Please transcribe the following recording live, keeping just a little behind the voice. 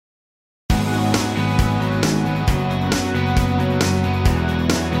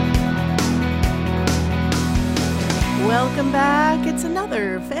back. It's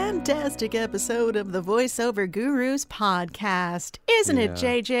another fantastic episode of the Voiceover Gurus podcast. Isn't it,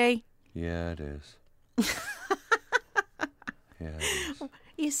 JJ? Yeah, it is. Yeah, it is.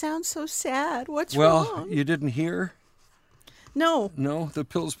 You sound so sad. What's Well, wrong? you didn't hear? No. No, the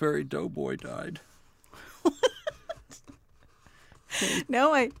Pillsbury Doughboy died.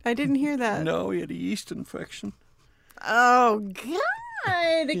 No, I didn't hear that. No, he had a yeast infection. Oh,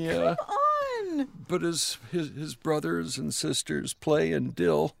 God. Yeah. Come on. But his brothers and sisters, Play and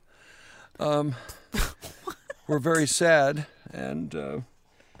Dill, were very sad. And,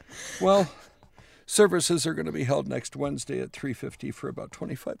 services are going to be held next Wednesday at 3:50 for about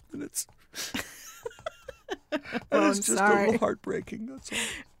 25 minutes. I'm just sorry. a little heartbreaking, that's all.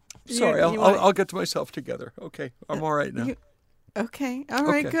 Sorry, I'll get to myself together. Okay, I'm all right now. Okay. All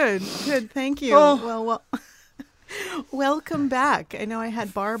right. Okay. Good. Thank you. Oh. Well, welcome back. I know I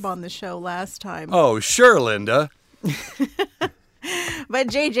had Barb on the show last time. Oh, sure, Linda. But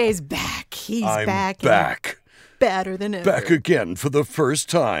JJ's back. He's I'm back. back. Better than ever. Back again for the first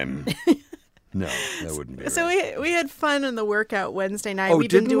time. No, that wouldn't be So right. we had fun on the workout Wednesday night. Oh, We've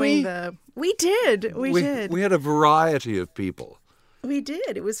been didn't doing we? We did. We did. We had a variety of people. We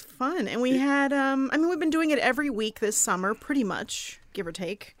did. It was fun. And we had we've been doing it every week this summer, pretty much, give or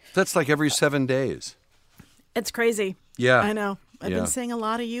take. That's like every 7 days. It's crazy. Yeah. I know. I've Yeah. been seeing a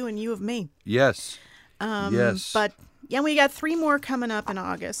lot of you and you of me. Yes. Yes. But yeah, we got 3 more coming up in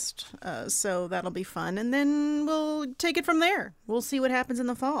August. So that'll be fun. And then we'll take it from there. We'll see what happens in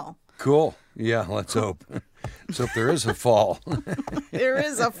the fall. Cool. Yeah, let's hope. Let's hope there is a fall. There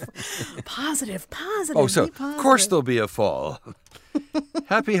is a positive. Oh, so be positive. of course there'll be a fall.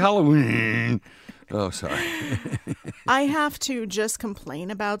 Happy Halloween. Oh, sorry. I have to just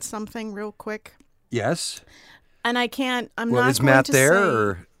complain about something real quick. Yes. And I can't, I'm Well, not is going Matt to there say...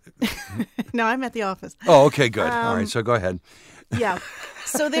 or? No, I'm at the office. Oh, okay, good. All right, so go ahead. Yeah.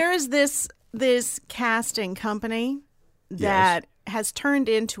 So there is this casting company that has turned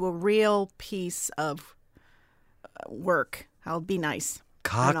into a real piece of work. I'll be nice.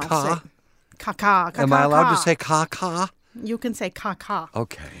 And I'll Ka-ka? say Ka-ka. Am I allowed to say ka-ka? You can say ka-ka.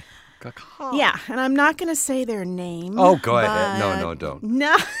 Okay. Ka-ka. Yeah, and I'm not going to say their name. Oh, go ahead. No, don't.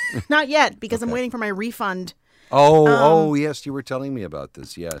 No, not yet, because I'm waiting for my refund. Oh, yes, you were telling me about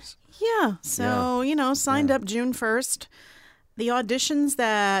this, yes. Yeah, so, signed up June 1st. The auditions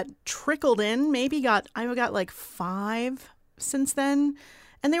that trickled in, I got like 5 since then,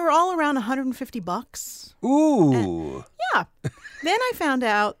 and they were all around $150. Ooh. Yeah. Then I found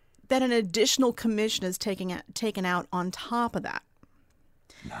out that an additional commission is taken out on top of that.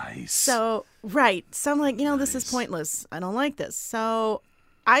 Nice. So, right. So I'm like, this is pointless. I don't like this. So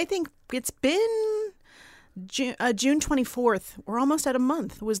I think it's been June 24th. We're almost at a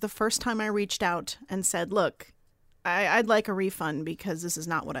month. Was the first time I reached out and said, look, I'd like a refund because this is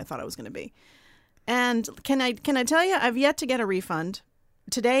not what I thought it was going to be. And can I tell you, I've yet to get a refund.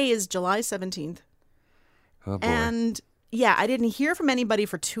 Today is July 17th. Oh, boy. And yeah, I didn't hear from anybody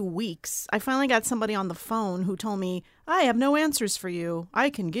for 2 weeks. I finally got somebody on the phone who told me, I have no answers for you. I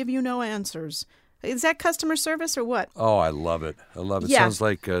can give you no answers. Is that customer service or what? Oh, I love it. I love it. Yeah. Sounds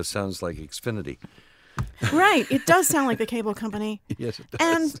like Xfinity. Right. It does sound like the cable company. Yes, it does.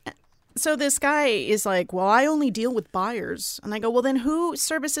 And so this guy is like, well, I only deal with buyers. And I go, well, then who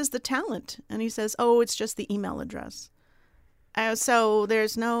services the talent? And he says, oh, it's just the email address. So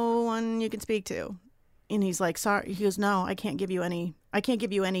there's no one you can speak to. And he's like, sorry. He goes, no, I can't give you any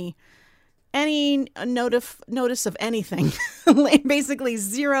notice of anything. Basically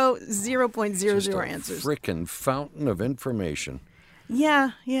 0.00 answers. Frickin' fountain of information.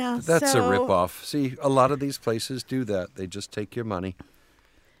 Yeah. That's a ripoff. See, a lot of these places do that. They just take your money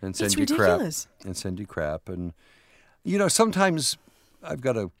and send It's you ridiculous. crap. And sometimes I've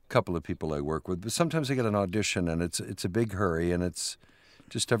got a couple of people I work with, but sometimes I get an audition and it's a big hurry and it's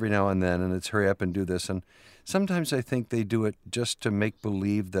just every now and then, and it's hurry up and do this. And sometimes I think they do it just to make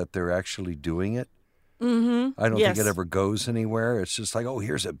believe that they're actually doing it. Mm-hmm. I don't think it ever goes anywhere. It's just like, oh,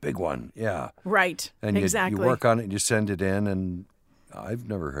 here's a big one. Yeah. Right. And exactly. you work on it and you send it in, and I've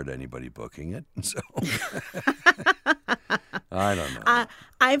never heard anybody booking it. So I don't know.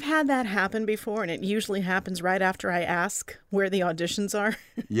 I've had that happen before, and it usually happens right after I ask where the auditions are.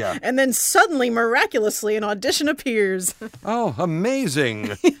 Yeah. And then suddenly, miraculously, an audition appears. Oh,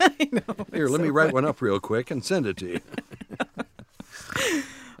 amazing. I know. Here, let me write one up real quick and send it to you.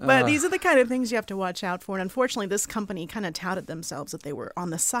 But these are the kind of things you have to watch out for. And unfortunately, this company kind of touted themselves that they were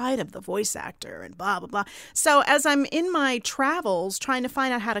on the side of the voice actor and blah, blah, blah. So as I'm in my travels trying to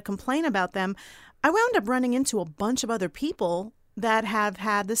find out how to complain about them, I wound up running into a bunch of other people that have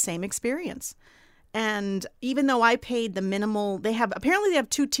had the same experience. And even though I paid the minimal, they have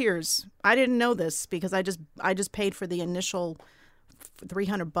 2 tiers. I didn't know this because I just paid for the initial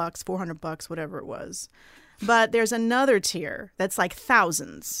 $300, $400, whatever it was. But there's another tier that's like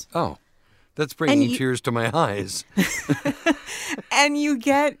thousands. Oh, that's bringing tears to my eyes. And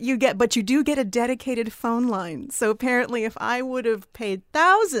but you do get a dedicated phone line. So apparently if I would have paid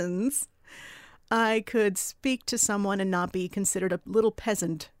thousands, I could speak to someone and not be considered a little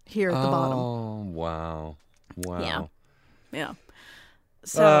peasant here at the bottom. Oh, wow. Yeah.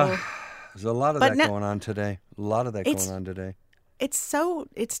 So there's a lot of that going on today.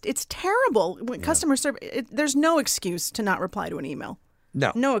 It's terrible. When customer service, there's no excuse to not reply to an email.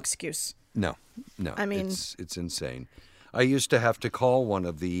 No excuse. No. I mean, it's insane. I used to have to call one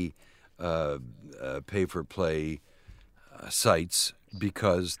of the pay-for-play sites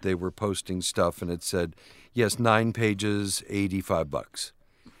because they were posting stuff and it said, yes, 9 pages, $85.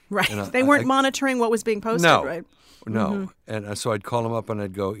 Right. They weren't monitoring what was being posted, right? No. Mm-hmm. And so I'd call them up and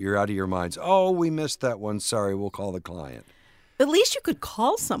I'd go, you're out of your minds. Oh, we missed that one. Sorry, we'll call the client. At least you could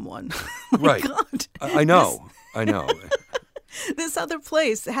call someone. My God. I know. This other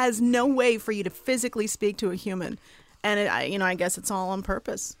place has no way for you to physically speak to a human. And I guess it's all on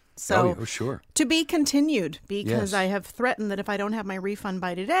purpose. So sure. To be continued, because Yes. I have threatened that if I don't have my refund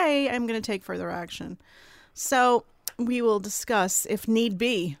by today, I'm going to take further action. So we will discuss, if need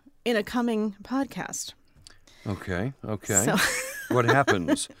be, in a coming podcast. Okay. So What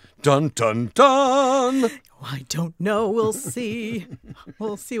happens? Dun, dun, dun! I don't know. We'll see.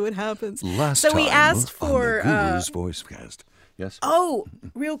 We'll see what happens. Last so we time asked for on the Guru's Voicecast. Yes? Oh,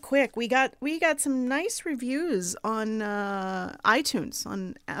 real quick, we got some nice reviews on iTunes,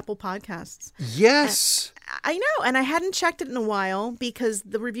 on Apple Podcasts. Yes. I know, and I hadn't checked it in a while because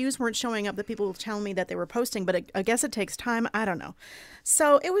the reviews weren't showing up that people were telling me that they were posting, but I guess it takes time. I don't know.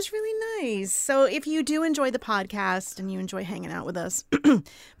 So it was really nice. So if you do enjoy the podcast and you enjoy hanging out with us,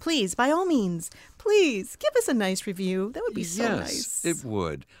 please, by all means, please give us a nice review. That would be so nice. Yes, it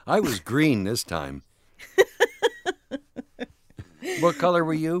would. I was green this time. What color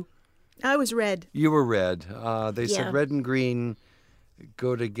were you? I was red. You were red. They Yeah. said red and green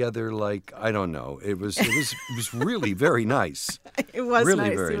go together like, I don't know. It was really very nice. It was really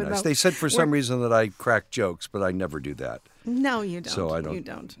nice, very even nice. though They said for some reason that I crack jokes, but I never do that. No, you don't. So I You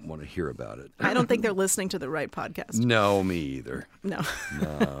don't want to hear about it. I don't think they're listening to the right podcast. No, me either. No.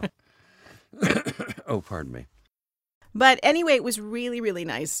 No. Oh, pardon me. But anyway, it was really, really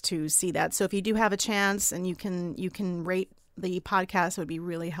nice to see that. So if you do have a chance and you can rate the podcast, it would be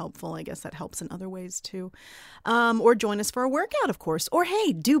really helpful. I guess that helps in other ways too. Or join us for a workout, of course. Or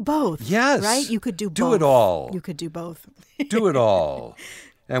hey, do both. Yes. Right? You could do both. Do it all. You could do both. Do it all.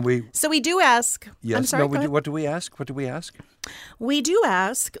 And So we do ask. Yes. I'm sorry. No, what do we ask? What do we ask? We do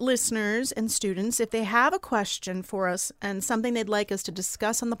ask listeners and students if they have a question for us and something they'd like us to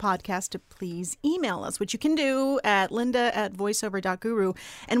discuss on the podcast to please email us, which you can do at linda@voiceover.guru.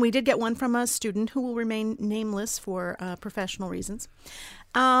 And we did get one from a student who will remain nameless for professional reasons.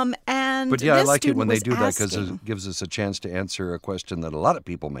 And But yeah, I this like it student when they was do that because asking- it gives us a chance to answer a question that a lot of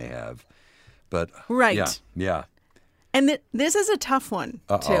people may have. But Right. Yeah. And this is a tough one,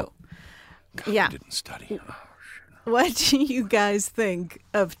 too. Yeah. I didn't study. What do you guys think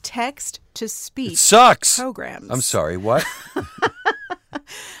of text-to-speech It sucks. programs? I'm sorry, what?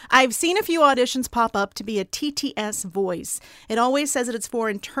 I've seen a few auditions pop up to be a TTS voice. It always says that it's for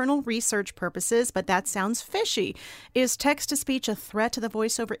internal research purposes, but that sounds fishy. Is text-to-speech a threat to the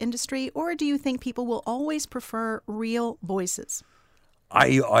voiceover industry, or do you think people will always prefer real voices?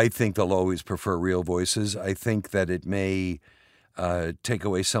 I think they'll always prefer real voices. I think that it may take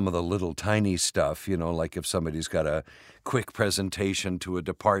away some of the little tiny stuff, like if somebody's got a quick presentation to a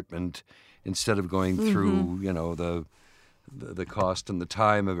department, instead of going through, the cost and the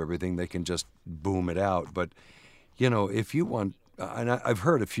time of everything, they can just boom it out. But, if you want, and I've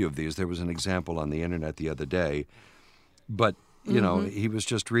heard a few of these. There was an example on the internet the other day, but, he was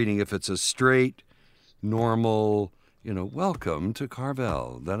just reading if it's a straight, normal, welcome to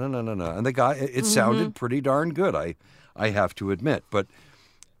Carvel, da-na-na-na-na. And the guy, it sounded pretty darn good, I have to admit. But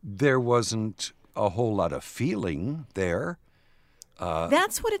there wasn't a whole lot of feeling there.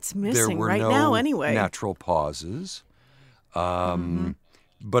 That's what it's There missing were right no now anyway. natural pauses.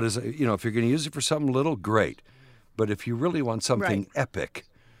 But as if you're going to use it for something little, great. But if you really want something epic,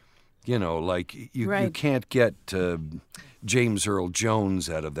 like you can't get James Earl Jones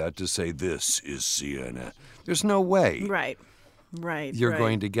out of that to say, this is CNN. There's no way. Right. You're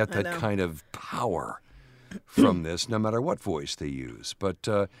going to get that kind of power from this, no matter what voice they use.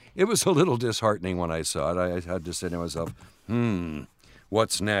 But it was a little disheartening when I saw it. I had to say to myself,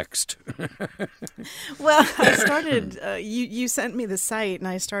 What's next? Well, I started, you sent me the site, and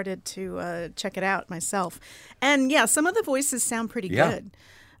I started to check it out myself. And yeah, some of the voices sound pretty good.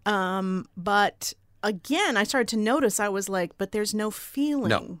 But again, I started to notice, I was like, but there's no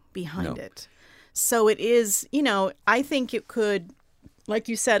feeling behind it. So it is, I think it could, like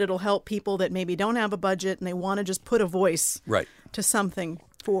you said, it'll help people that maybe don't have a budget and they want to just put a voice to something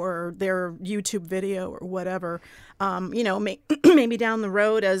for their YouTube video or whatever. Maybe down the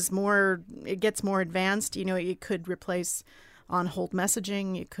road as it gets more advanced, it could replace on-hold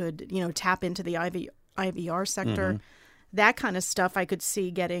messaging. It could, tap into the IVR sector. That kind of stuff I could see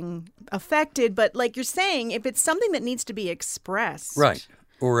getting affected. But like you're saying, if it's something that needs to be expressed. Right.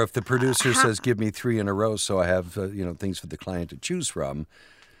 Or if the producer says, give me 3 in a row so I have, things for the client to choose from.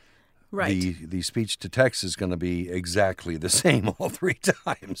 Right. The speech to text is going to be exactly the same all 3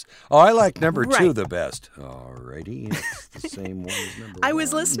 times. Oh, I like number 2 the best. All righty. It's the same one as number 1. I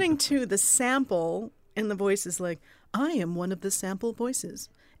was listening to the sample, and the voice is like, I am one of the sample voices,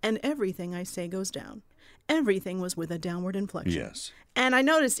 and everything I say goes down. Everything was with a downward inflection. Yes. And I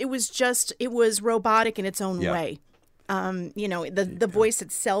noticed it was robotic in its own way. The voice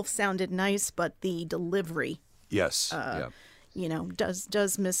itself sounded nice, but the delivery. Yes.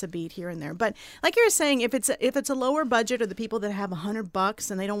 Does miss a beat here and there. But like you were saying, if it's a lower budget, or the people that have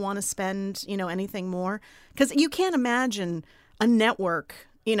 $100 and they don't want to spend, anything more, because you can't imagine a network,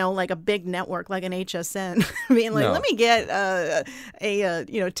 like a big network like an HSN being like, let me get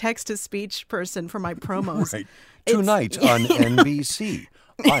a text to speech person for my promos. Right. Tonight on NBC,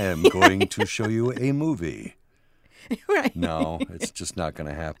 I am going to show you a movie. Right. No, it's just not going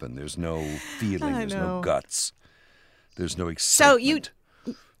to happen. There's no feeling. There's no guts. There's no excitement.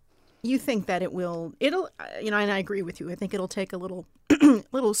 So you think that it'll, and I agree with you. I think it'll take a little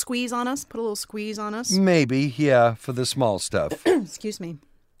squeeze on us, put a little squeeze on us. Maybe, yeah, for the small stuff. Excuse me.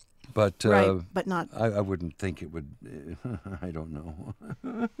 But but not. I wouldn't think it would. I don't know.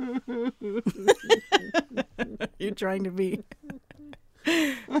 You're trying to be.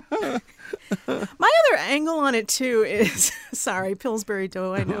 My other angle on it too is Pillsbury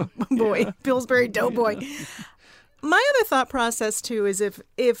Dough. I know, Pillsbury Doughboy. My other thought process too is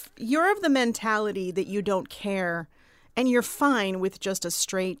if you're of the mentality that you don't care, and you're fine with just a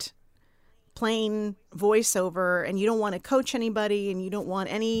straight, plain voiceover, and you don't want to coach anybody, and you don't want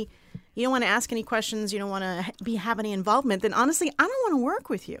to ask any questions, you don't want to have any involvement, then honestly, I don't want to work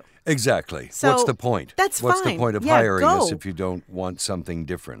with you. Exactly. So what's the point? That's What's fine. the point of hiring us if you don't want something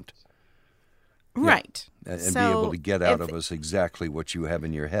different? Right. Yeah. And be able to get out of us exactly what you have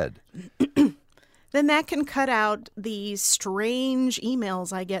in your head. Then that can cut out the strange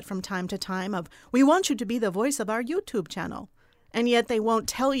emails I get from time to time of, we want you to be the voice of our YouTube channel. And yet they won't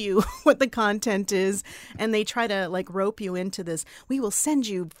tell you what the content is, and they try to rope you into this. We will send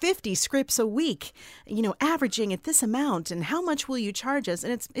you 50 scripts a week, averaging at this amount, and how much will you charge us?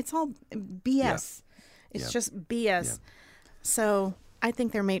 And it's all BS. It's just BS. Yeah. So I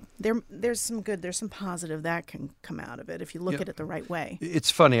think there's some positive that can come out of it if you look at it the right way.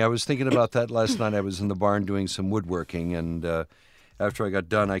 It's funny. I was thinking about that last night. I was in the barn doing some woodworking, and after I got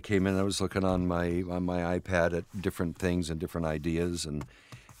done, I came in and I was looking on my iPad at different things and different ideas and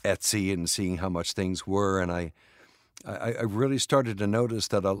Etsy and seeing how much things were. And I really started to notice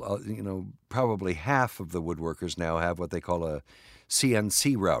that, probably half of the woodworkers now have what they call a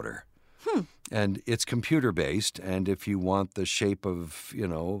CNC router. And it's computer-based. And if you want the shape of,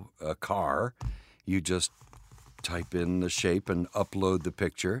 a car, you just type in the shape and upload the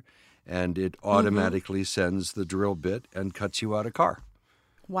picture. And it automatically sends the drill bit and cuts you out a car.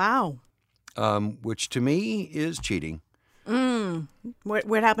 Wow. Which to me is cheating.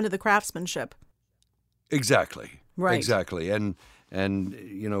 What happened to the craftsmanship? Exactly. Right. Exactly. And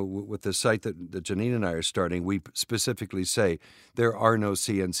with the site that Janine and I are starting, we specifically say there are no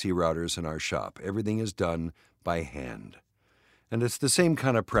CNC routers in our shop. Everything is done by hand. And it's the same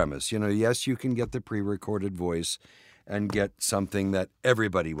kind of premise. Yes, you can get the pre-recorded voice and get something that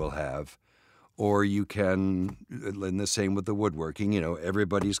everybody will have. Or you can, and the same with the woodworking,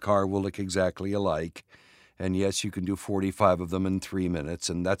 everybody's car will look exactly alike. And yes, you can do 45 of them in 3 minutes,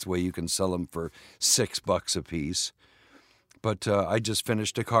 and that's the way you can sell them for $6 a piece. But I just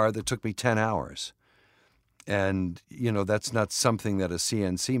finished a car that took me 10 hours. And, that's not something that a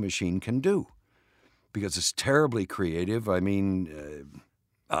CNC machine can do because it's terribly creative. I mean,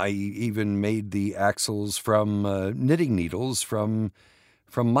 I even made the axles from knitting needles from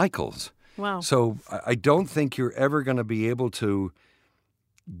Michaels. Wow. So I don't think you're ever going to be able to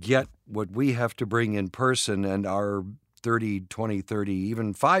get what we have to bring in person, and our 30, 20, 30,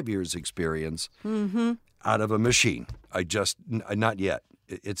 even 5 years experience out of a machine. Not yet.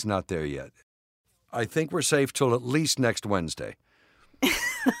 It's not there yet. I think we're safe till at least next Wednesday.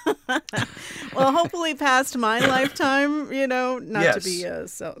 Well, hopefully past my lifetime, not to be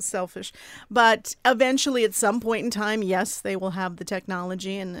selfish. But eventually, at some point in time, yes, they will have the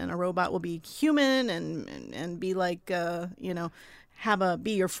technology and a robot will be human and be like,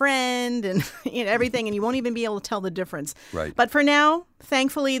 be your friend and everything. And you won't even be able to tell the difference. Right. But for now,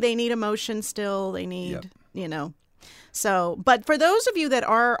 thankfully, they need emotion still. They need, So, but for those of you that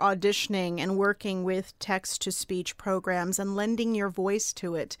are auditioning and working with text-to-speech programs and lending your voice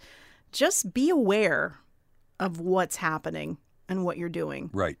to it, just be aware of what's happening and what you're doing.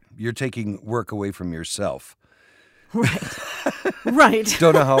 Right. You're taking work away from yourself. Right. Right.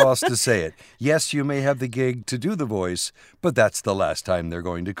 Don't know how else to say it. Yes, you may have the gig to do the voice, but that's the last time they're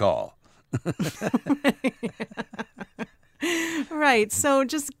going to call. Right. So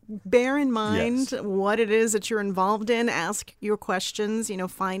just bear in mind what it is that you're involved in. Ask your questions,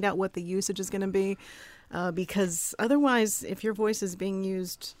 find out what the usage is going to be. Because otherwise, if your voice is being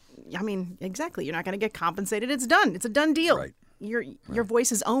used, exactly, you're not going to get compensated. It's done. It's a done deal. Right. Your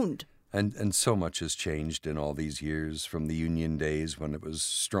voice is owned. And so much has changed in all these years from the union days when it was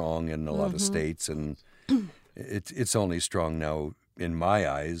strong in a lot of states. And it's only strong now, in my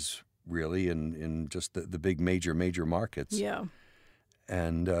eyes, really, in just the big major markets. Yeah.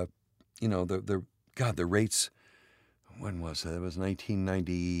 And, the rates, when was it? It was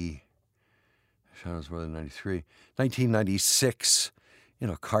 1990, I was more than 93, 1996,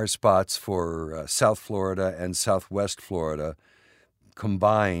 car spots for South Florida and Southwest Florida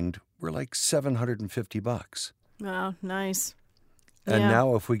combined were like $750. Wow, nice. And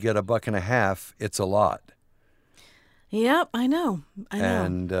now if we get $1.50, it's a lot. Yep, I know.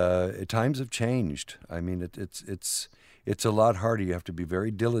 And times have changed. I mean, it's a lot harder. You have to be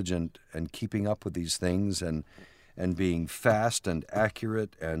very diligent and keeping up with these things and being fast and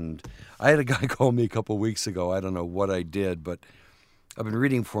accurate. And I had a guy call me a couple of weeks ago. I don't know what I did, but I've been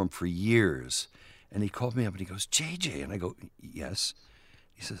reading for him for years. And he called me up and he goes, JJ. And I go, yes.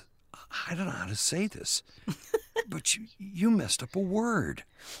 He says, I don't know how to say this, but you messed up a word.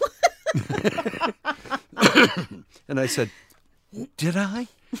 And I said, did I?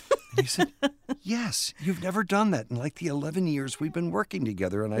 And he said, yes, you've never done that in like the 11 years we've been working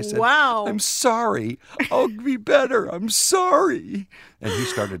together. And I said, wow, I'm sorry. I'll be better. I'm sorry. And he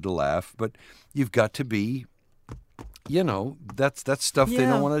started to laugh. But you've got to be, that's stuff they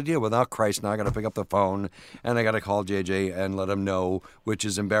don't want to deal with. Oh, Christ, now I got to pick up the phone and I got to call JJ and let him know, which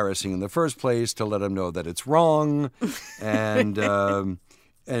is embarrassing in the first place, to let him know that it's wrong. And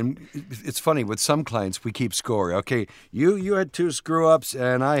and it's funny, with some clients, we keep score. Okay, you had 2 screw-ups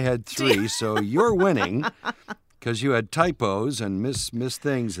and I had 3, so you're winning because you had typos and miss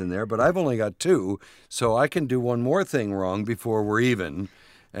things in there, but I've only got 2, so I can do one more thing wrong before we're even.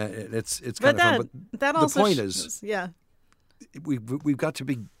 It's kind of fun, but that the point is, we've got to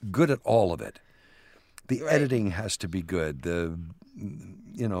be good at all of it. The editing has to be good.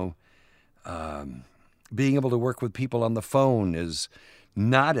 Being able to work with people on the phone is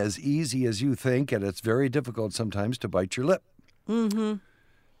not as easy as you think, and it's very difficult sometimes to bite your lip. Mm-hmm.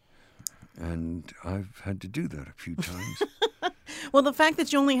 And I've had to do that a few times. Well, the fact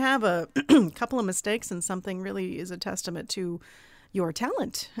that you only have a couple of mistakes in something really is a testament to your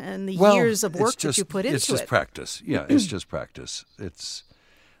talent and the years of work that you put into it. It's just practice. Yeah, it's just practice. It's,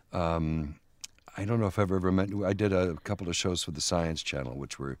 I don't know if I've ever met, I did a couple of shows for the Science Channel,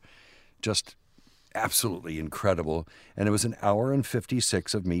 which were just absolutely incredible. And it was an hour and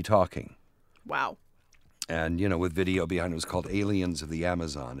 56 of me talking. Wow. And, with video behind it. It was called Aliens of the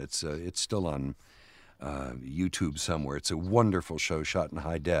Amazon. It's still on YouTube somewhere. It's a wonderful show shot in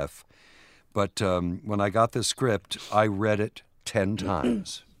high def. But when I got the script, I read it 10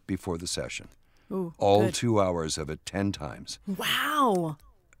 times before the session. Ooh, all good. 2 hours of it 10 times. Wow.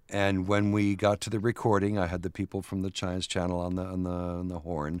 And when we got to the recording, I had the people from the Science Channel on the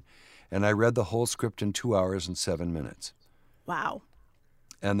horn, and I read the whole script in 2 hours and 7 minutes. Wow.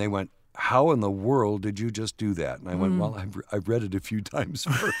 And they went, how in the world did you just do that? And I went, well, I've read it a few times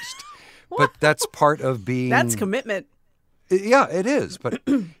first. But that's part of being... That's commitment. Yeah, it is. But,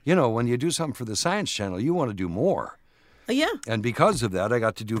 when you do something for the Science Channel, you want to do more. Yeah. And because of that, I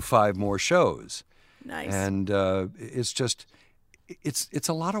got to do 5 more shows. Nice. And it's just... It's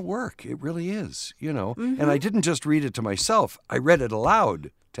a lot of work. It really is, And I didn't just read it to myself. I read it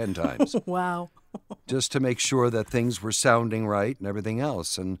aloud 10 times. Wow. Just to make sure that things were sounding right and everything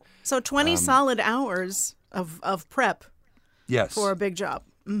else. And so 20 solid hours of prep yes, for a big job.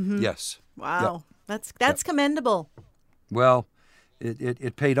 Mm-hmm. Yes. Wow. Yep. That's commendable. Well,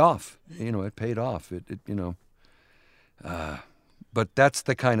 it paid off. It paid off. But that's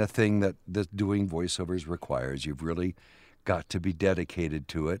the kind of thing that doing voiceovers requires. You've really got to be dedicated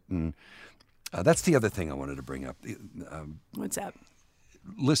to it. And that's the other thing I wanted to bring up. What's that?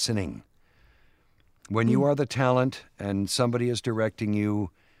 Listening. When you are the talent and somebody is directing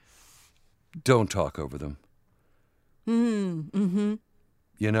you, don't talk over them. Mm-hmm.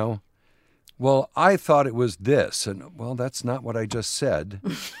 Well, I thought it was this, and well, that's not what I just said.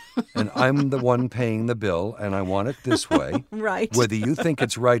 And I'm the one paying the bill, and I want it this way, Right. whether you think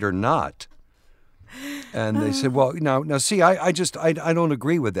it's right or not. And they said, well, now, see, I don't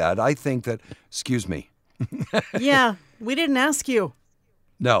agree with that. I think that, excuse me. Yeah, we didn't ask you.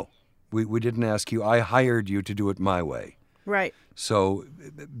 No, we didn't ask you. I hired you to do it my way. Right. So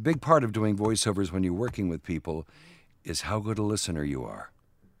a big part of doing voiceovers when you're working with people is how good a listener you are.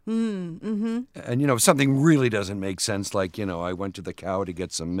 Mm-hmm. And, if something really doesn't make sense, like, I went to the cow to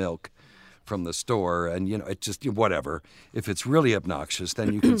get some milk from the store and, it just, whatever. If it's really obnoxious,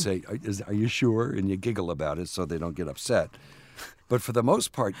 then you can say, are you sure? And you giggle about it so they don't get upset. But for the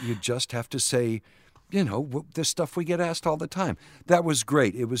most part, you just have to say, the stuff we get asked all the time. That was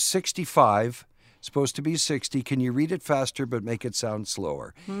great. It was 65, supposed to be 60. Can you read it faster but make it sound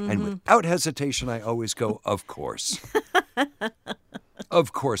slower? Mm-hmm. And without hesitation, I always go, of course.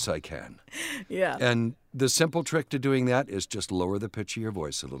 Of course I can. Yeah. And the simple trick to doing that is just lower the pitch of your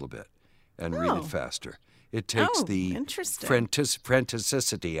voice a little bit and read it faster. It takes the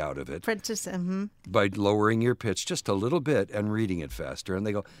franticity out of it by lowering your pitch just a little bit and reading it faster. And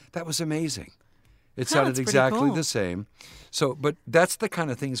they go, that was amazing. It sounded exactly the same. So, but that's the kind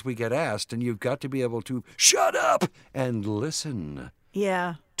of things we get asked, and you've got to be able to shut up and listen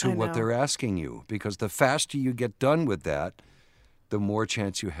to what they're asking you. Because the faster you get done with that, the more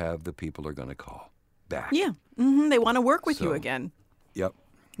chance you have the people are going to call back. Yeah. Mm-hmm. They want to work with you again. Yep.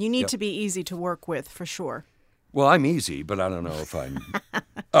 You need to be easy to work with, for sure. Well, I'm easy, but I don't know if I'm...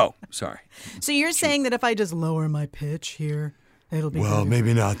 Oh, sorry. So you're saying that if I just lower my pitch here, it'll be Well, better?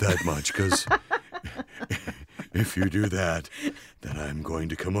 maybe not that much, because if you do that, then I'm going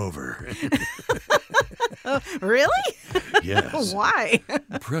to come over. Really? Yes. Why?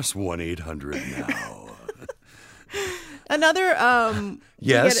 Press 1-800 now. Another,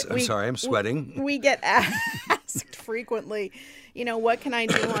 Yes, I'm sorry, I'm sweating. We get asked frequently, what can I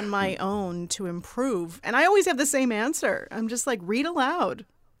do on my own to improve? And I always have the same answer. I'm just like, read aloud.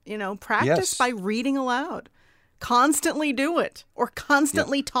 Practice by reading aloud. Constantly do it or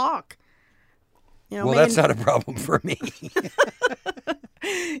constantly talk. Well, that's not a problem for me.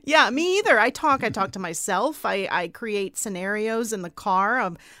 Yeah, me either. I talk to myself. I create scenarios in the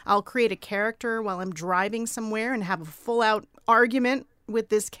car. I'll create a character while I'm driving somewhere and have a full-out argument with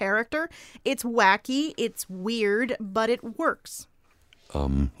this character. It's wacky. It's weird, but it works.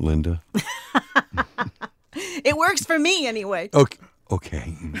 Linda? It works for me anyway.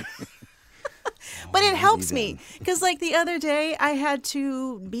 Okay. But it helps me because, like, the other day, I had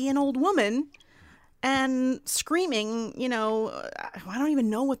to be an old woman and screaming, I don't even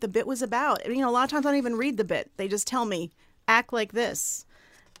know what the bit was about. A lot of times I don't even read the bit. They just tell me, act like this.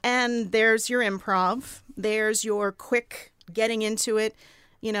 And there's your improv. There's your quick getting into it.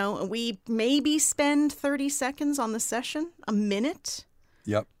 We maybe spend 30 seconds on the session, a minute.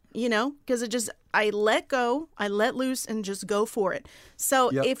 Yep. Because I let go, I let loose, and just go for it. So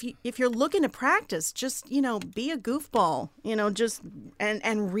if you're looking to practice, just, be a goofball, just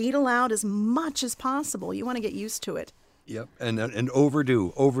and read aloud as much as possible. You want to get used to it. Yep. And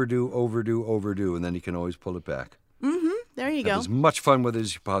overdo, and then you can always pull it back. Mm-hmm. There you go. Have as much fun with it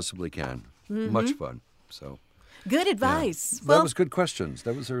as you possibly can. Mm-hmm. Much fun. So. Good advice. Yeah. Well, that was good questions.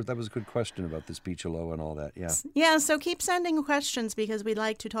 That was a good question about the speech-alo and all that. Yeah. Yeah. So keep sending questions because we'd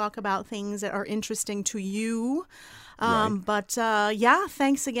like to talk about things that are interesting to you. Right. But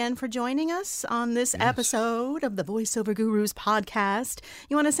thanks again for joining us on this episode of the Voiceover Gurus podcast.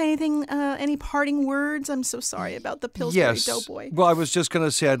 You want to say anything? Any parting words? I'm so sorry about the Pillsbury Doughboy. Well, I was just going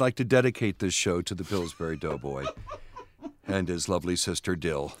to say I'd like to dedicate this show to the Pillsbury Doughboy and his lovely sister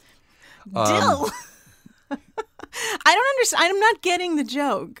Dill. Dill. I don't understand. I'm not getting the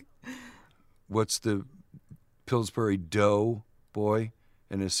joke. What's the Pillsbury Doughboy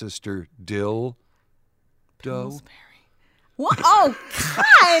and his sister Dill? Pillsbury. What? Oh,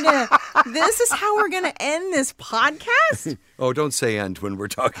 God. This is how we're going to end this podcast? Oh, don't say end when we're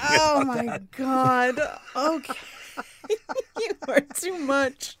talking about that. Oh, my God. Okay. You are too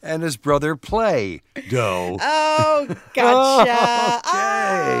much. And his brother Play Dough. Oh, gotcha.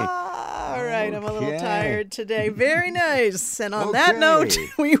 Okay. All right, I'm a little tired today. Very nice. And on that note,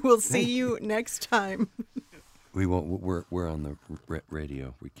 we will see you next time. We won't. We're on the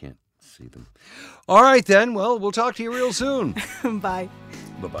radio. We can't see them. All right, then. Well, we'll talk to you real soon. Bye.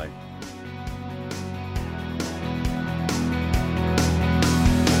 Bye-bye.